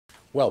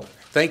Well,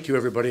 thank you,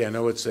 everybody. I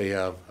know it's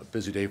a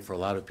busy day for a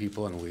lot of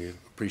people, and we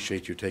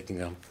appreciate you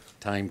taking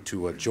time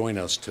to join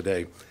us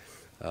today.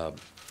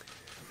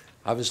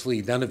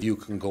 Obviously, none of you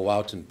can go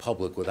out in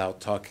public without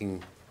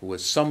talking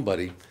with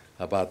somebody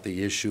about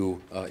the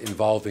issue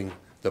involving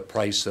the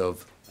price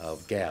of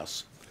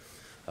gas.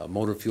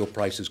 Motor fuel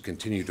prices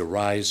continue to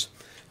rise.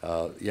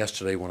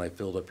 Yesterday, when I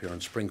filled up here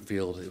in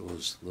Springfield, it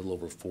was a little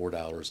over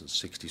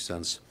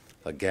 $4.60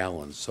 a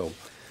gallon. So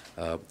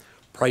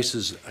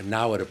prices are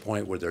now at a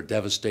point where they're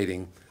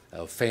devastating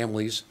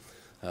families.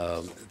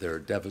 They're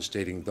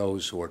devastating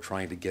those who are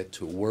trying to get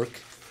to work,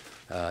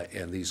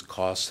 and these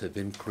costs have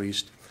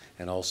increased,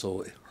 and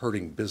also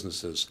hurting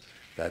businesses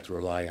that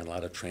rely on a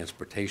lot of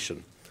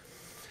transportation.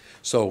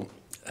 So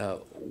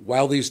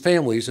while these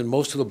families, and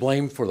most of the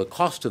blame for the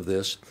cost of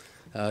this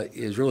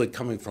is really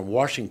coming from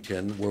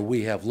Washington, where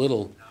we have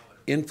little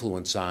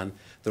influence on,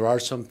 there are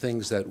some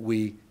things that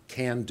we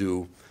can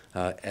do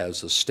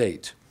as a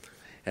state.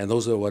 And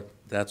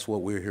that's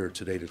what we're here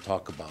today to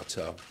talk about.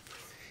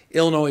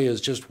 Illinois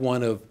is just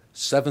one of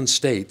 7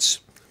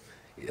 states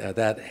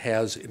that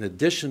has, in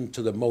addition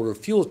to the motor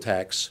fuel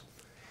tax,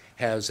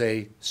 has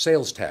a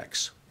sales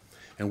tax.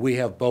 And we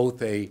have both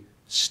a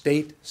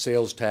state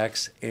sales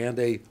tax and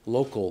a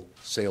local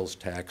sales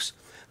tax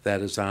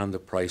that is on the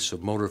price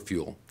of motor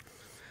fuel.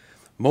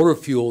 Motor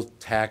fuel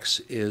tax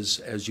is,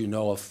 as you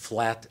know, a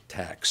flat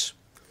tax.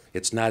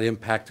 It's not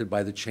impacted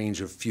by the change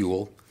of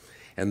fuel,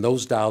 and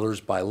those dollars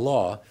by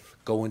law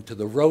go into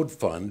the road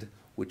fund,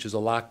 which is a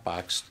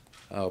lockbox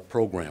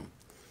program.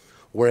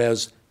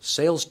 Whereas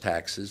sales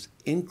taxes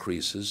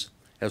increases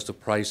as the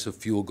price of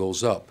fuel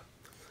goes up.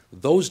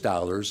 Those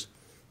dollars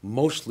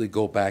mostly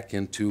go back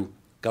into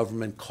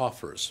government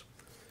coffers,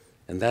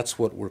 and that's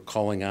what we're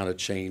calling on a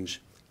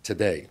change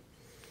today.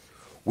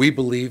 We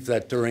believe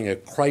that during a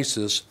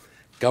crisis,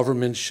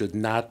 government should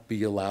not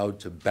be allowed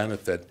to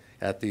benefit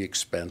at the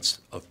expense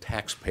of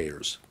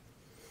taxpayers.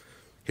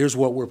 Here's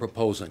what we're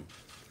proposing.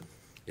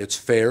 It's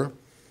fair.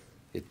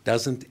 It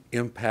doesn't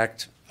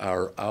impact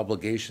our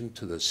obligation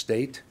to the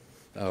state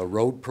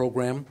road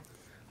program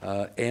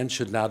and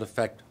should not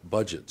affect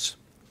budgets.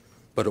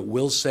 But it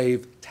will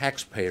save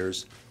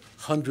taxpayers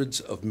hundreds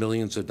of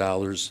millions of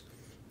dollars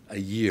a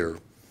year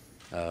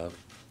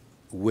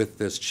with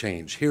this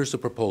change. Here's the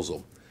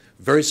proposal.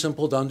 Very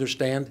simple to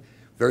understand,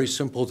 very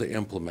simple to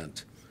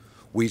implement.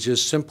 We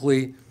just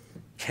simply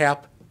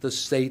cap the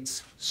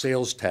state's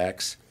sales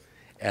tax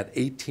at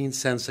 18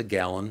 cents a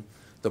gallon,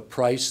 the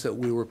price that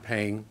we were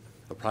paying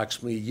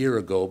approximately a year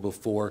ago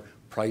before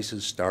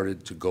prices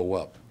started to go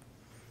up.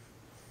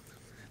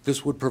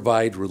 This would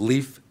provide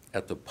relief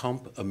at the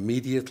pump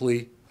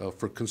immediately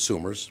for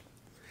consumers.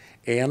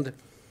 And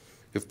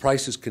if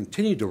prices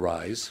continue to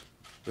rise,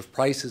 if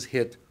prices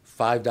hit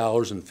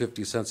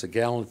 $5.50 a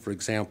gallon, for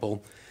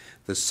example,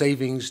 the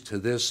savings to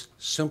this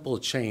simple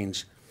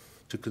change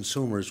to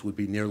consumers would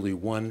be nearly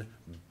 $1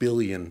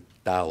 billion.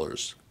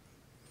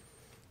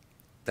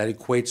 That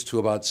equates to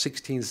about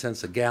 16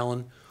 cents a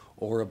gallon,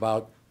 or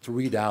about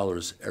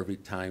 $3 every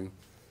time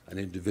an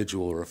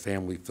individual or a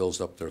family fills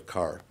up their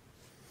car.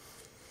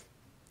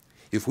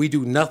 If we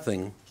do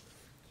nothing,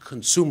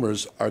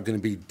 consumers are going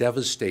to be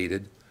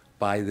devastated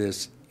by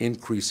this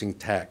increasing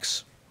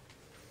tax.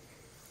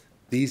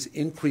 These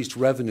increased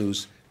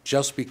revenues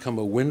just become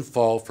a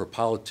windfall for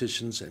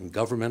politicians and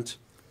government,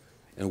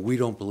 and we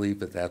don't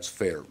believe that that's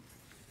fair.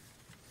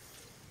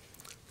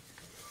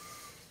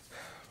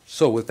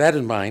 So with that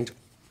in mind,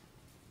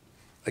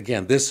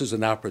 again, this is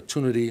an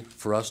opportunity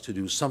for us to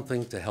do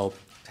something to help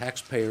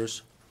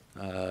taxpayers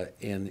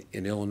in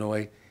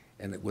Illinois,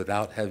 and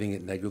without having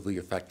it negatively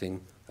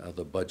affecting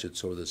the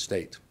budgets or the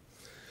state.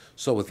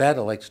 So with that,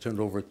 I'd like to turn it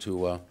over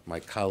to my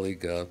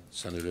colleague,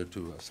 Senator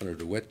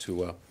DeWitte,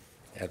 to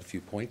add a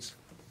few points.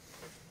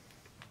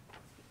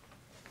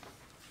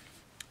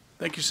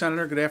 Thank you,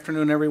 Senator. Good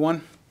afternoon,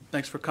 everyone.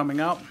 Thanks for coming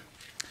out.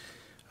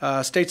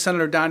 State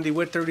Senator Don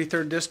DeWitte,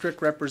 33rd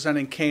District,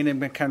 representing Kane and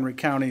McHenry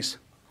counties.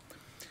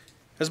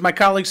 As my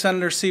colleague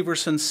Senator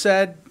Syverson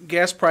said,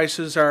 gas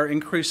prices are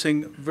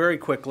increasing very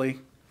quickly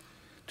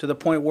to the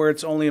point where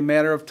it's only a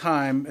matter of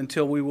time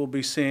until we will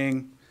be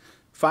seeing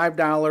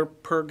 $5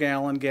 per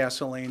gallon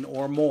gasoline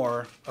or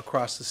more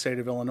across the state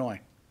of Illinois.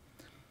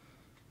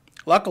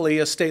 Luckily,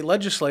 as state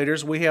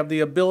legislators, we have the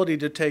ability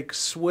to take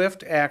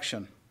swift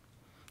action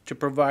to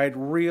provide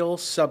real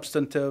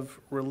substantive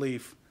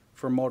relief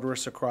for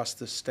motorists across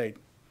the state.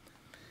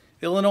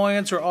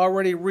 Illinoisans are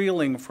already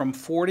reeling from a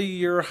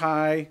 40-year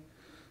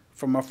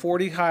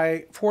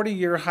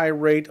high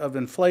rate of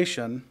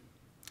inflation.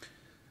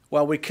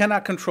 While we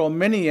cannot control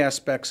many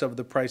aspects of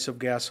the price of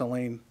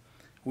gasoline,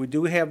 we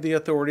do have the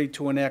authority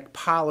to enact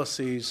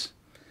policies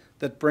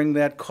that bring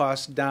that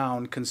cost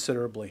down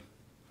considerably.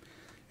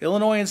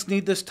 Illinoisans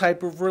need this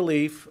type of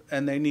relief,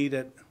 and they need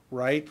it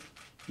right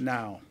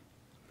now.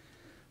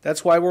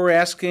 That's why we're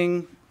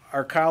asking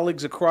our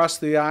colleagues across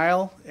the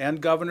aisle and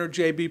Governor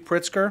J.B.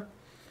 Pritzker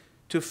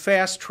to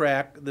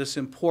fast-track this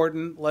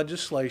important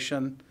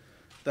legislation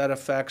that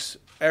affects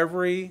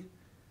every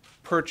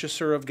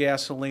purchaser of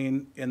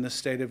gasoline in the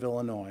state of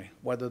Illinois,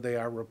 whether they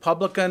are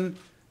Republican,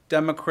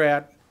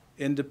 Democrat,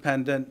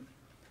 Independent.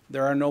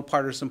 There are no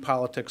partisan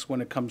politics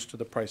when it comes to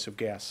the price of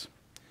gas.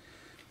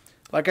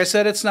 Like I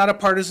said, it's not a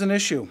partisan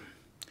issue.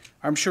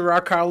 I'm sure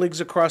our colleagues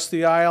across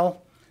the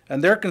aisle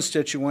and their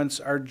constituents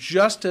are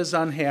just as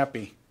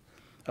unhappy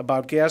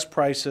about gas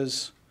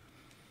prices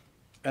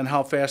and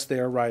how fast they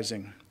are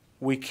rising.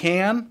 We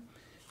can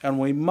and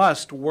we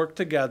must work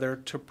together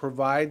to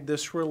provide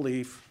this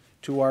relief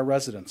to our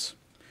residents.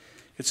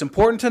 It's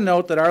important to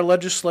note that our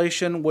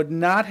legislation would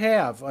not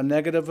have a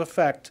negative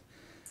effect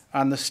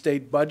on the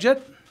state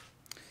budget,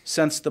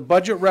 since the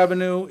budget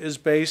revenue is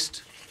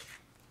based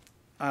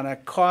on a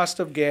cost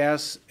of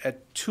gas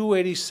at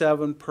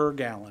 $2.87 per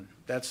gallon.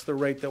 That's the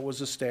rate that was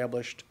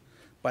established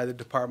by the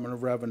Department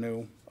of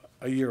Revenue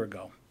a year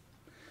ago.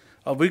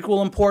 Of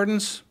equal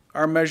importance,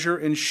 our measure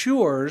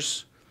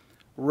ensures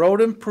road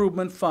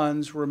improvement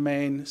funds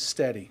remain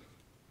steady.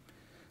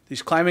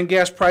 These climbing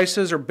gas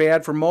prices are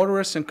bad for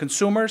motorists and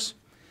consumers,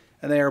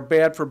 and they are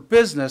bad for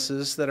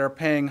businesses that are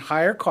paying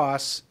higher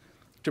costs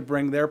to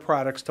bring their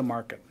products to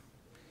market.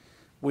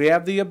 We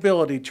have the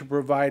ability to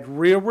provide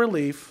real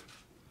relief,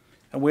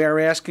 and we are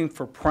asking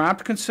for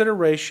prompt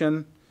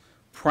consideration,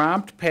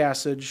 prompt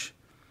passage,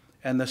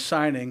 and the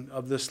signing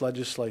of this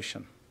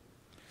legislation.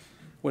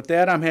 With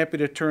that, I'm happy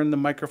to turn the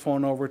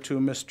microphone over to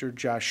Mr.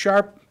 Josh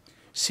Sharp,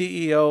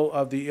 CEO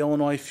of the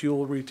Illinois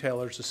Fuel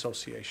Retailers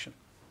Association.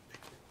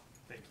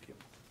 Thank you.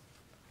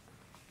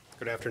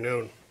 Good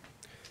afternoon.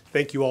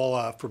 Thank you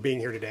all for being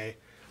here today.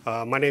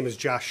 My name is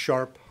Josh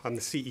Sharp. I'm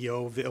the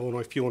CEO of the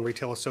Illinois Fuel and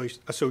Retail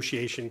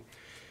Association.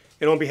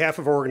 And on behalf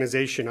of our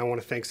organization, I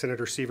want to thank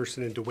Senator Syverson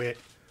and DeWitte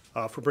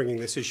for bringing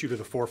this issue to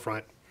the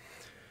forefront.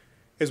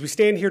 As we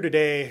stand here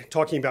today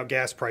talking about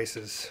gas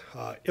prices,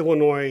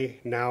 Illinois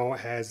now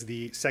has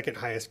the second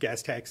highest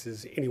gas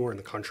taxes anywhere in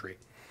the country.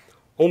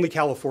 Only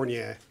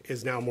California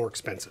is now more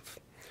expensive.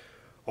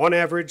 On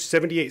average,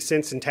 78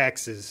 cents in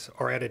taxes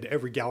are added to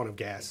every gallon of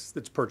gas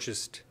that's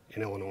purchased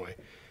in Illinois.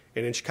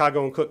 And in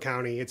Chicago and Cook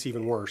County, it's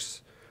even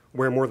worse,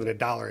 where more than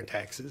 $1 in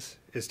taxes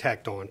is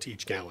tacked on to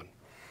each gallon.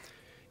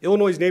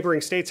 Illinois'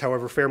 neighboring states,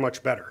 however, fare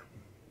much better.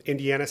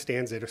 Indiana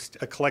stands at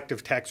a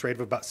collective tax rate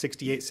of about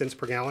 68 cents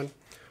per gallon.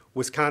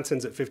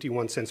 Wisconsin's at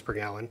 51 cents per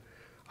gallon.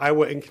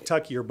 Iowa and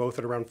Kentucky are both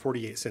at around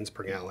 48 cents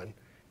per gallon.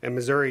 And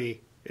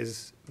Missouri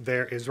is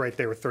right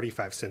there with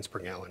 35 cents per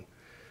gallon.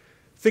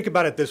 Think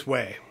about it this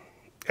way.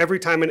 Every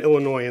time an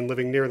Illinoisan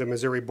living near the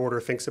Missouri border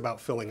thinks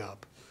about filling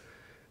up,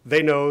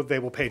 they know they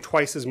will pay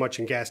twice as much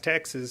in gas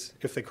taxes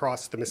if they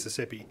cross the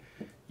Mississippi.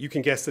 You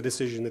can guess the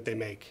decision that they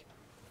make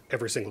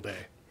every single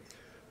day.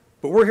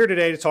 But we're here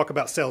today to talk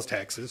about sales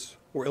taxes,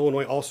 where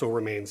Illinois also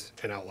remains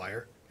an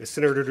outlier. As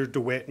Senator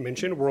DeWitte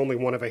mentioned, we're only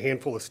one of a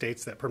handful of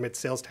states that permit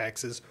sales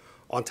taxes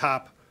on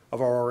top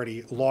of our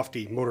already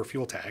lofty motor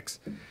fuel tax.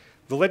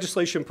 The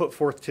legislation put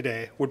forth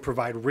today would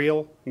provide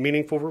real,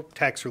 meaningful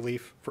tax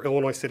relief for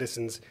Illinois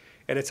citizens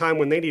at a time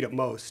when they need it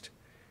most,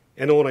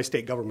 and Illinois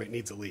state government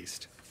needs it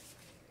least.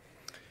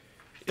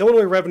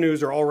 Illinois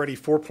revenues are already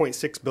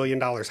 $4.6 billion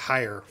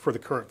higher for the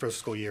current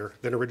fiscal year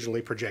than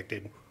originally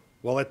projected,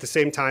 while at the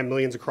same time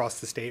millions across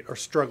the state are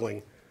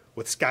struggling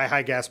with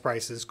sky-high gas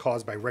prices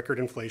caused by record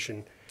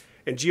inflation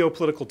and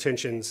geopolitical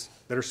tensions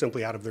that are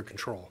simply out of their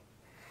control.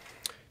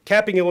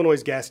 Capping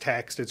Illinois' gas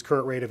tax at its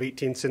current rate of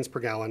 18 cents per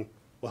gallon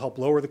will help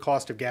lower the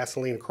cost of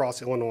gasoline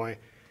across Illinois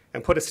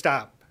and put a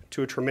stop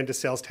to a tremendous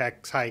sales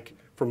tax hike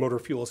for motor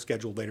fuel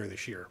scheduled later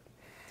this year.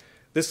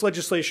 This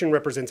legislation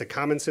represents a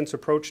common-sense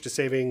approach to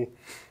saving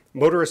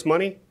motorists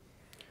money,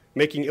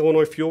 making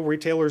Illinois fuel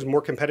retailers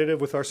more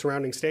competitive with our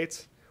surrounding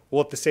states,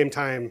 while at the same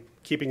time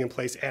keeping in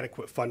place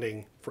adequate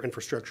funding for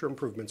infrastructure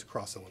improvements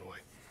across Illinois.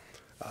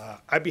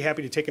 I'd be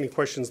happy to take any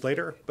questions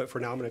later, but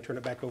for now I'm going to turn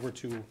it back over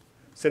to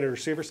Senator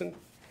Syverson.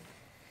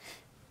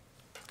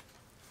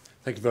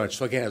 Thank you very much.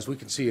 So again, as we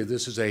can see,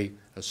 this is a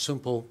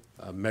simple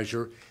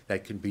measure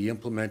that can be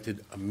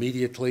implemented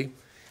immediately.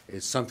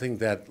 It's something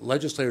that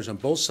legislators on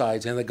both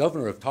sides and the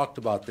governor have talked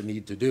about the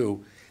need to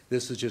do.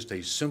 This is just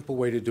a simple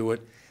way to do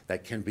it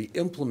that can be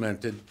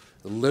implemented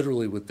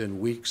literally within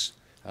weeks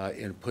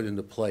and put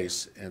into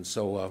place. And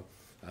so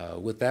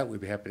with that,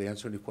 we'd be happy to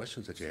answer any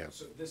questions that you have.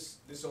 So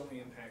this only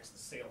impacts the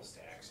sales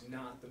tax,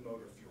 not the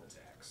motor fuel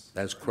tax?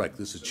 That's correct.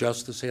 This is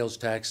just the sales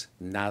tax,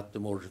 not the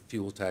motor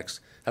fuel tax.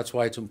 That's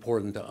why it's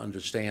important to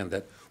understand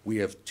that we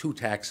have two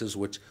taxes,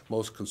 which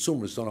most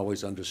consumers don't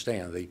always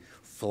understand. The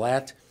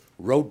flat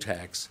road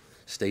tax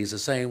stays the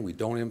same. We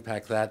don't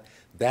impact that.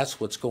 That's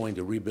what's going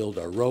to rebuild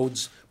our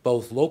roads,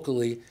 both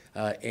locally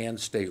and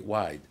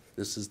statewide.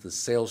 This is the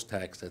sales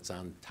tax that's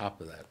on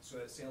top of that. So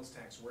that sales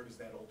tax, where does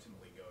that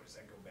ultimately go? Does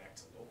that go back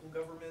to local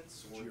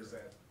governments, or does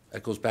that?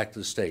 That goes back to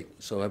the state.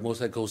 So most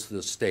of that goes to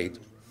the state.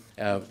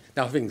 Now,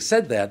 having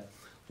said that,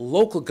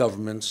 local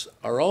governments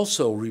are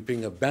also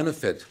reaping a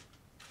benefit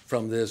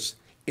from this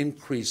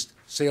increased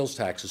sales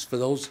taxes. For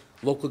those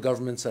local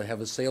governments that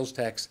have a sales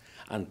tax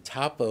on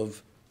top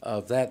of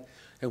that,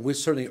 and we're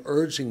certainly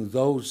urging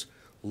those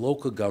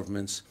local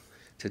governments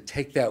to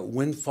take that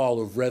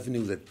windfall of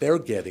revenue that they're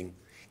getting,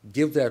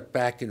 give that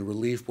back in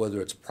relief,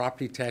 whether it's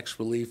property tax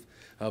relief,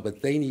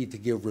 but they need to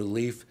give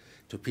relief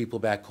to people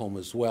back home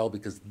as well,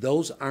 because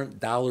those aren't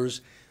dollars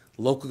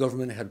local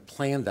government had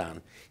planned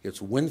on. It's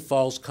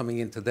windfalls coming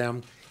into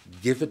them.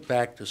 Give it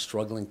back to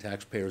struggling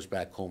taxpayers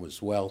back home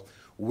as well.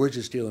 We're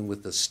just dealing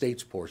with the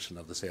state's portion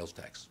of the sales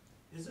tax.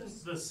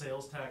 Isn't the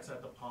sales tax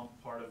at the pump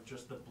part of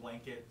just the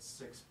blanket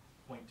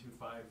 6.25%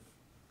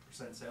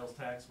 sales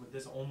tax? Would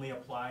this only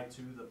apply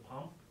to the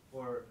pump,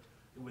 or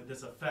would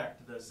this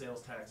affect the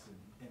sales tax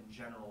in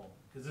general?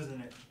 Because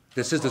isn't it?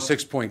 This is the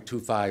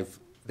 6.25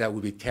 that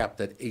would be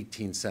capped at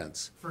 18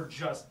 cents For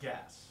just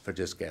gas? for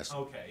just gas.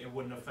 Okay, it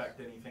wouldn't affect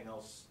anything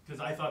else, because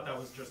I thought that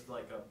was just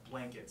like a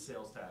blanket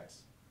sales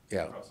tax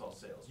Yeah. across all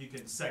sales. You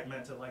can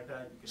segment it like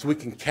that? So we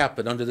can cap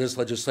it. Under this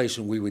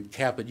legislation, we would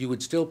cap it. You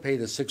would still pay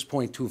the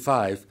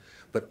 6.25,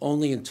 but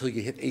only until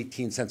you hit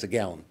 18 cents a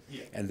gallon.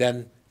 Yeah. And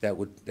then that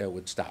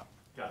would stop.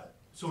 Got it.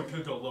 So it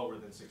could go lower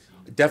than 16?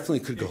 It definitely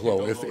could go It could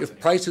lower. go If lower than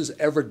prices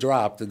ever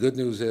drop, the good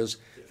news is,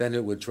 then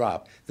it would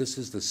drop. This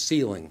is the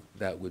ceiling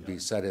that would be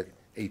set at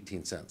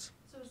 18 cents.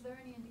 So is there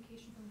any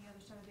indication from the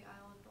other side of the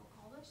aisle if they'll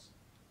call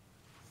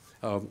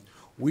this?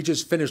 We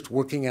just finished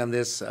working on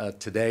this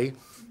today,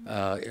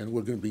 and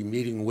we're going to be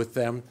meeting with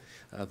them.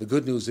 The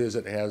good news is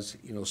it has,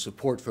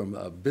 support from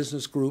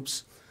business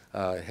groups,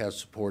 it has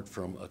support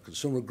from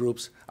consumer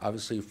groups,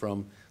 obviously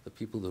from the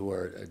people who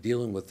are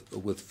dealing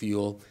with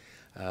fuel.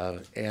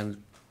 And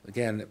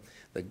again,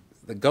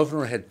 the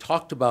governor had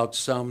talked about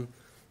some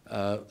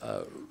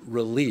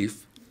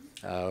relief.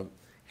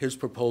 His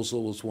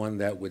proposal was one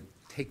that would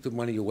take the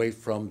money away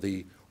from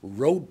the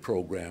road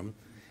program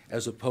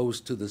as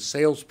opposed to the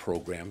sales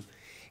program.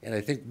 And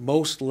I think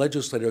most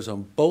legislators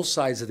on both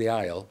sides of the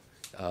aisle,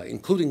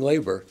 including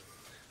labor,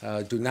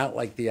 do not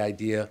like the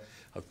idea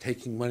of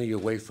taking money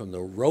away from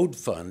the road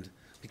fund,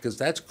 because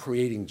that's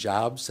creating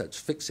jobs, that's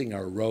fixing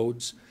our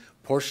roads.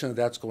 Portion of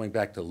that's going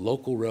back to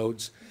local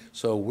roads.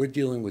 So we're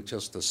dealing with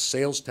just the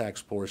sales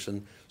tax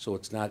portion, so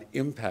it's not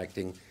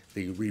impacting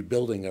the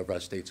rebuilding of our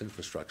state's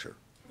infrastructure.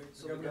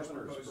 So the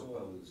governor's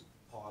proposed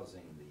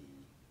pausing the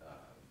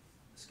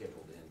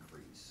scheduled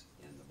increase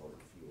in the motor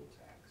fuel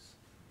tax.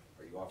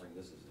 Are you offering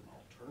this as an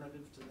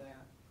alternative to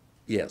that?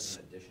 Yes.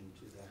 In addition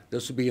to that?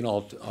 This would be an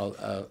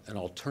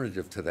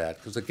alternative to that,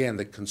 because again,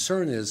 the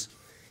concern is,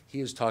 he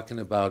is talking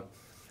about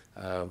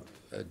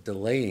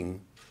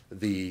delaying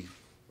the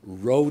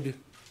road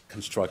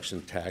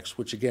construction tax,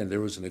 which again,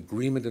 there was an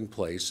agreement in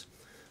place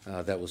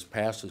that was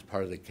passed as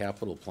part of the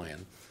capital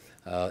plan.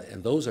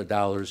 And those are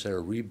dollars that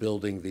are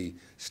rebuilding the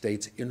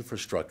state's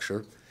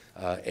infrastructure,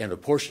 and a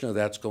portion of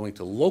that's going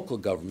to local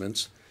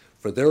governments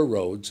for their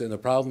roads. And the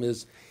problem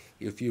is,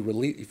 if you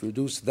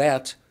reduce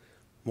that,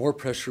 more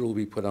pressure will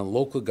be put on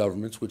local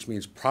governments, which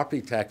means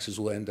property taxes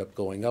will end up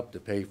going up to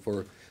pay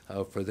for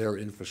their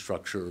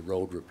infrastructure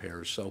road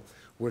repairs. So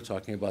we're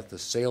talking about the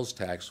sales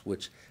tax,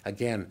 which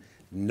again,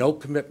 no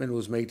commitment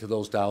was made to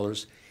those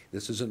dollars.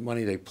 This isn't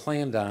money they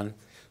planned on,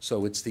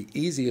 so it's the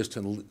easiest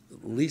and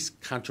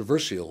least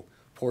controversial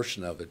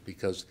portion of it,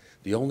 because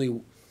there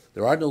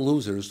are no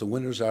losers. The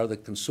winners are the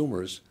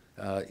consumers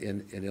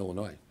in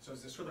Illinois. So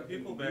is this For the revenue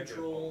people back at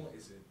neutral?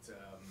 Is it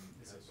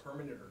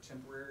permanent or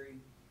temporary?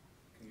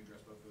 Can you address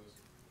both of those?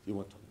 You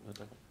want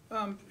to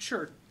talk?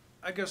 Sure.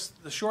 I guess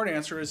the short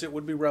answer is it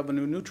would be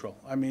revenue neutral.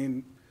 I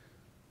mean,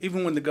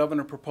 even when the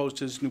governor proposed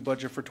his new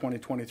budget for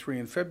 2023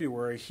 in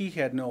February, he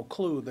had no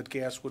clue that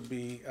gas would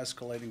be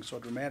escalating so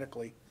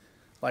dramatically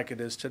like it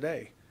is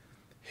today.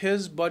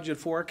 His budget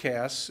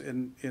forecasts,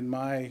 in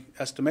my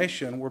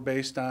estimation, were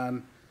based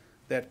on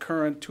that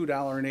current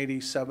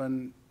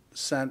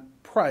 $2.87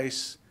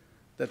 price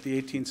that the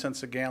 18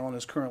 cents a gallon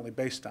is currently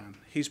based on.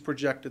 He's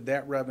projected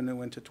that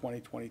revenue into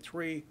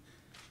 2023.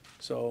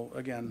 So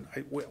again,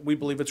 we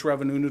believe it's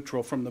revenue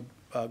neutral from the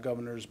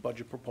governor's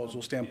budget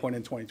proposal standpoint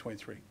in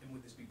 2023. And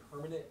would this be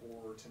permanent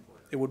or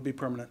temporary? It would be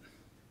permanent.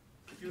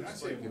 Can I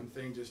say one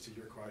thing just to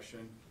your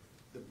question?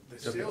 The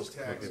sales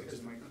tax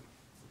is,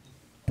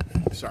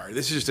 sorry,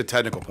 this is just a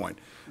technical point.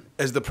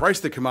 As the price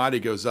of the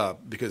commodity goes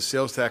up, because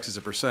sales tax is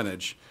a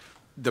percentage,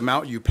 the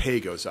amount you pay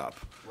goes up.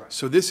 Right.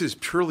 So this is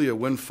purely a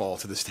windfall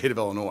to the state of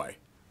Illinois,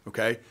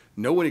 okay?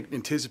 No one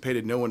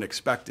anticipated, no one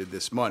expected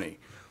this money.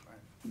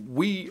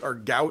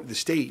 The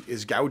state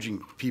is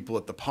gouging people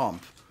at the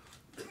pump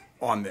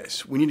on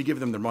this. We need to give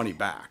them their money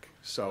back,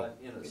 so. But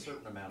in a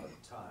certain amount of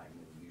time,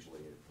 and usually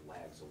it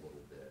lags a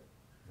little bit,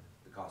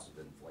 the cost of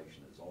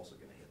inflation is also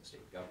gonna hit the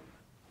state government.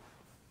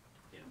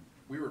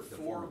 We were the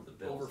form of the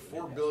bills over that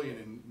 $4 it billion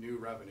in new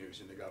revenues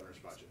in the governor's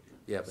budget.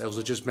 Yeah, as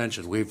was just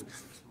mentioned, we're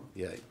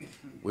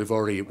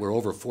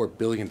over $4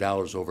 billion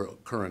over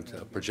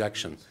current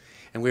projection.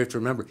 And we have to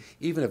remember,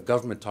 even if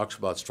government talks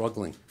about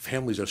struggling,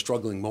 families are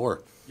struggling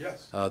more.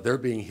 Yes. They're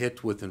being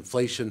hit with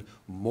inflation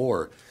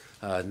more,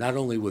 not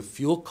only with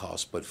fuel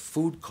costs, but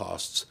food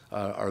costs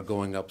are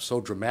going up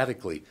so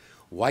dramatically.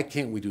 Why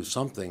can't we do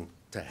something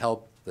to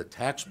help the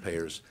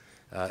taxpayers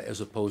as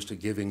opposed to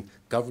giving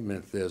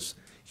government this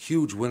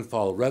huge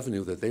windfall of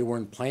revenue that they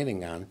weren't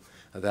planning on?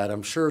 that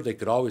I'm sure they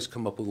could always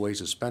come up with ways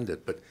to spend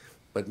it,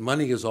 but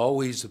money is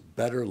always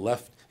better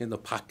left in the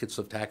pockets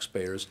of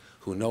taxpayers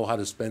who know how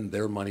to spend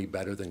their money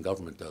better than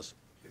government does.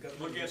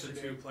 Looking at the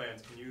two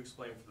plans, can you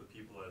explain for the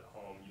people at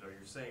home, you know,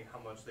 you're saying how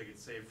much they could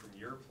save from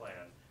your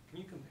plan. Can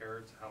you compare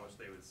it to how much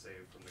they would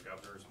save from the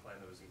governor's plan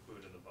that was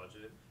included in the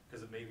budget?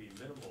 Because it may be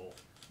minimal,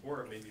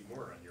 or it may be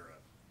more on your end.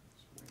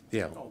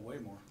 Yeah. Oh, way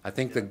more. I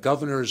think the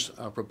governor's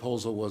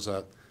proposal was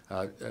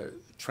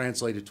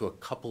translated to a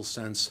couple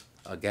cents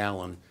a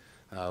gallon,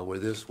 where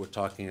we're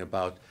talking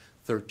about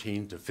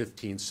 13 to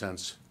 15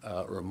 cents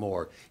or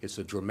more. It's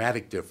a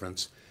dramatic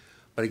difference.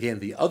 But again,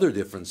 the other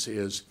difference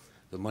is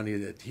the money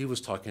that he was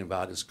talking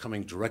about is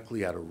coming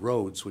directly out of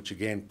roads, which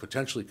again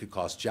potentially could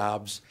cost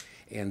jobs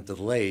and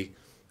delay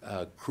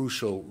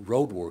crucial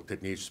road work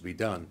that needs to be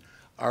done.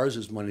 Ours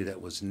is money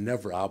that was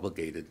never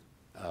obligated,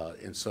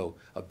 and so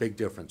a big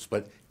difference,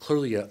 but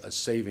clearly a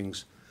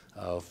savings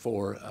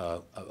for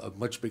a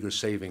much bigger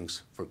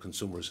savings for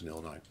consumers in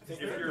Illinois. I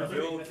think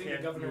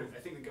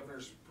the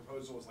governor's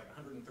proposal was like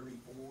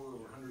 134 or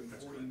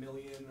 140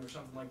 million or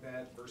something like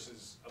that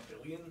versus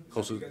 $1 billion.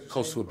 Close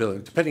to $1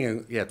 billion, depending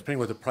on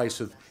what the price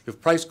of, if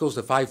price goes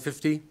to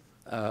 $5.50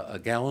 a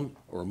gallon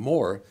or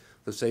more,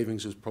 the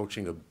savings is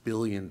approaching $1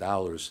 billion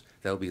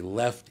that'll be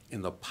left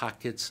in the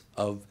pockets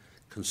of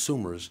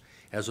consumers,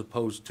 as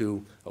opposed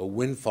to a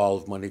windfall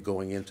of money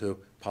going into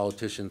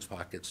politicians'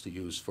 pockets to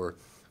use for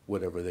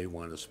whatever they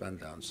want to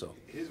spend on. So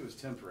His was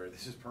temporary,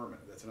 this is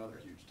permanent, that's another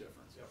huge difference.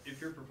 If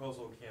your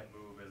proposal can't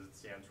move as it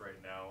stands right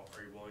now,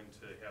 are you willing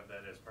to have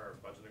that as part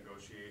of budget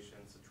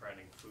negotiations to try and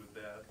include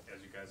that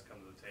as you guys come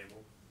to the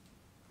table?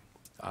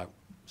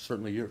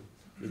 certainly you're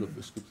the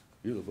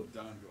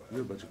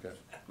budget guy.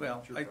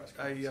 Well,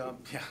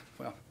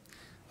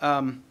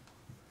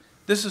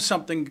 this is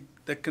something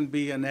that can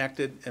be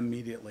enacted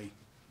immediately.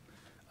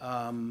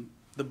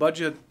 The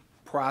budget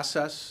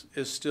process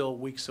is still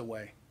weeks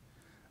away.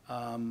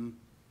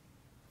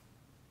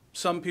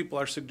 Some people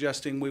are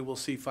suggesting we will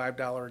see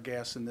 $5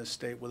 gas in this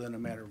state within a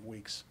matter of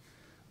weeks.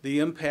 The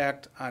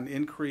impact on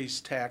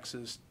increased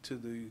taxes to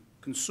the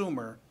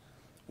consumer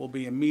will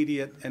be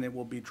immediate and it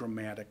will be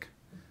dramatic.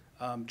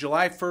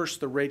 July 1st,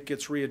 the rate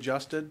gets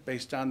readjusted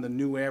based on the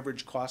new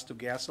average cost of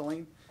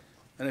gasoline.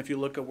 And if you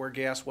look at where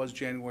gas was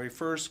January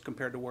 1st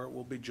compared to where it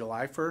will be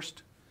July 1st,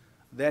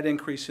 that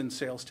increase in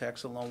sales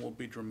tax alone will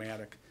be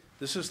dramatic.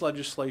 This is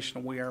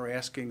legislation we are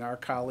asking our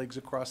colleagues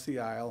across the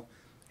aisle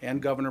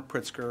and Governor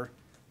Pritzker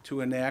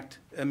to enact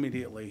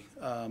immediately.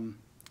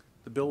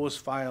 The bill was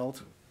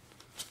filed,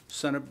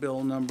 Senate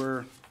Bill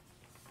number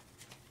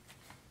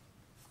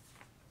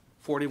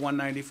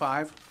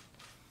 4195.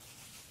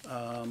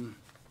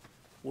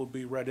 Will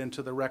be read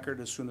into the record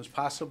as soon as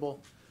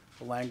possible.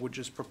 The language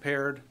is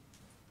prepared.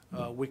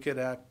 We could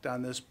act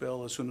on this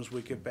bill as soon as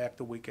we get back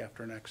the week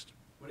after next.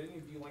 Would any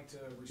of you like to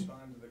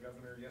respond to the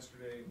governor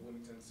yesterday in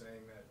Bloomington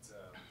saying that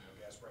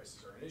gas prices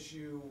are an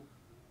issue?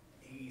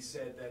 He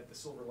said that the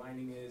silver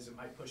lining is it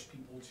might push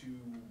people to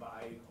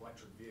buy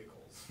electric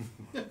vehicles.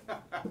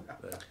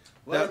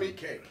 Let him eat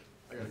cake.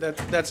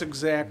 That's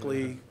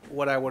exactly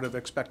what I would have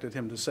expected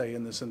him to say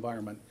in this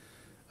environment.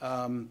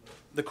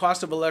 The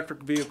cost of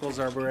electric vehicles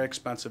are very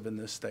expensive in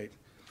this state.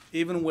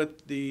 Even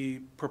with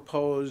the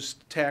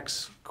proposed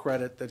tax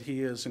credit that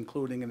he is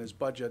including in his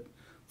budget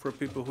for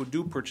people who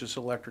do purchase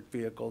electric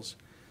vehicles,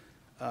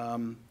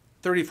 $30,000,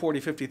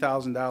 $40,000,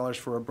 $50,000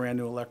 for a brand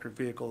new electric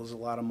vehicle is a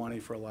lot of money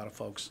for a lot of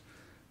folks.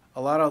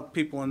 A lot of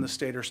people in the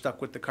state are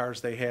stuck with the cars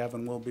they have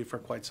and will be for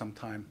quite some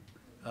time.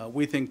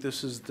 We think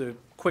this is the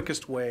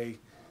quickest way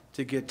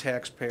to get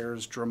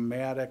taxpayers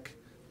dramatic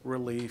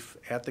relief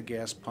at the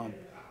gas pump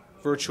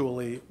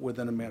virtually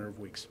within a matter of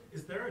weeks.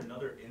 Is there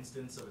another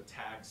instance of a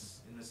tax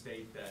in the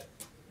state that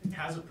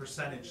has a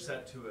percentage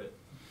set to it,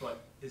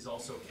 but is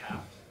also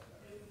capped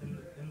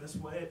in this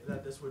way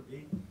that this would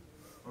be?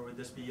 Or would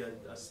this be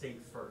a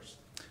state first?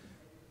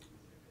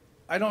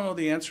 I don't know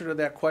the answer to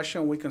that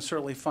question. We can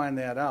certainly find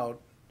that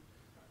out.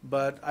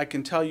 But I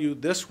can tell you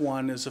this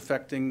one is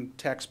affecting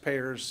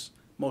taxpayers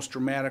most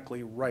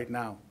dramatically right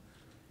now.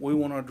 We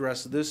want to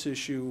address this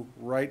issue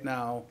right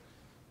now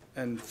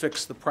and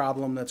fix the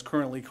problem that's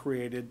currently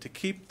created to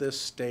keep this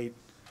state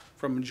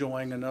from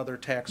enjoying another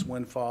tax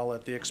windfall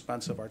at the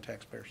expense of our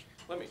taxpayers.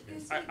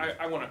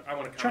 I want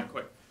to comment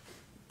quick.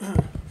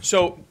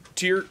 So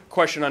to your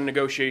question on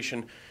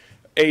negotiation,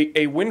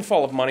 a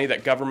windfall of money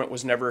that government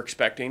was never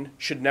expecting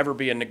should never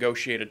be a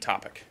negotiated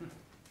topic,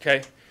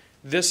 okay?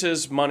 This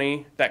is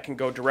money that can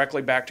go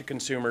directly back to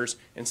consumers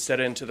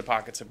instead of into the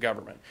pockets of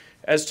government.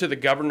 As to the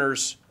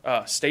governor's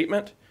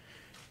statement,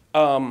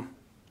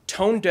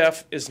 tone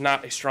deaf is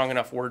not a strong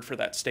enough word for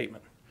that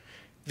statement.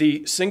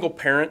 The single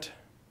parent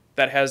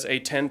that has a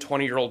 10,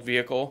 20-year-old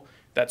vehicle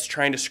that's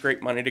trying to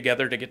scrape money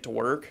together to get to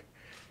work,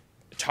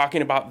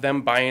 talking about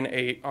them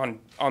buying on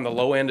the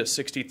low end a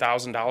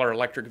 $60,000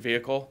 electric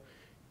vehicle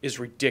is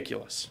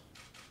ridiculous.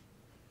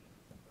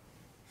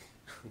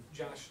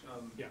 Josh,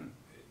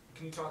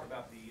 can you talk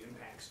about the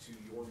impacts to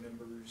your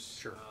members?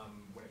 Sure.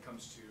 When it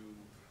comes to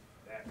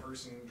that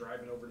person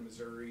driving over to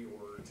Missouri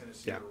or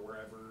Tennessee Yeah. or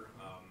wherever,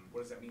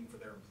 what does that mean for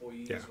their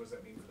employees? Yeah. What does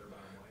that mean for their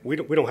bottom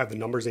line? We don't have the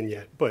numbers in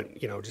yet, but,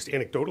 just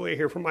anecdotally, I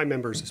hear from my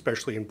members,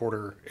 especially in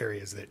border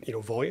areas, that,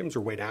 volumes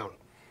are way down.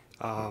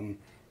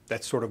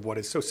 That's sort of what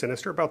is so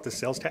sinister about the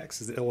sales tax,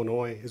 is that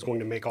Illinois is going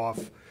to make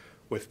off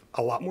with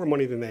a lot more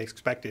money than they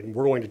expected, and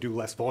we're going to do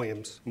less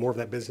volumes. More of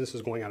that business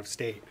is going out of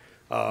state.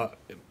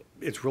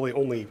 It's really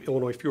only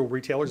Illinois fuel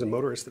retailers and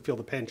motorists that feel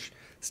the pinch.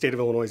 The state of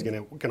Illinois is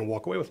going to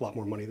walk away with a lot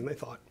more money than they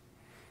thought.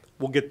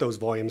 We'll get those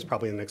volumes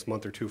probably in the next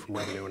month or two from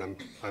revenue,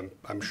 and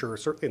I'm sure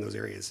certainly in those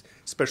areas,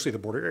 especially the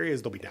border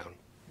areas, they'll be down.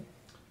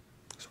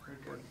 Very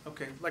good.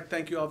 Okay, I'd like to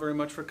thank you all very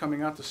much for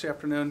coming out this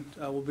afternoon.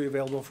 We'll be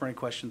available for any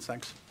questions.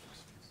 Thanks.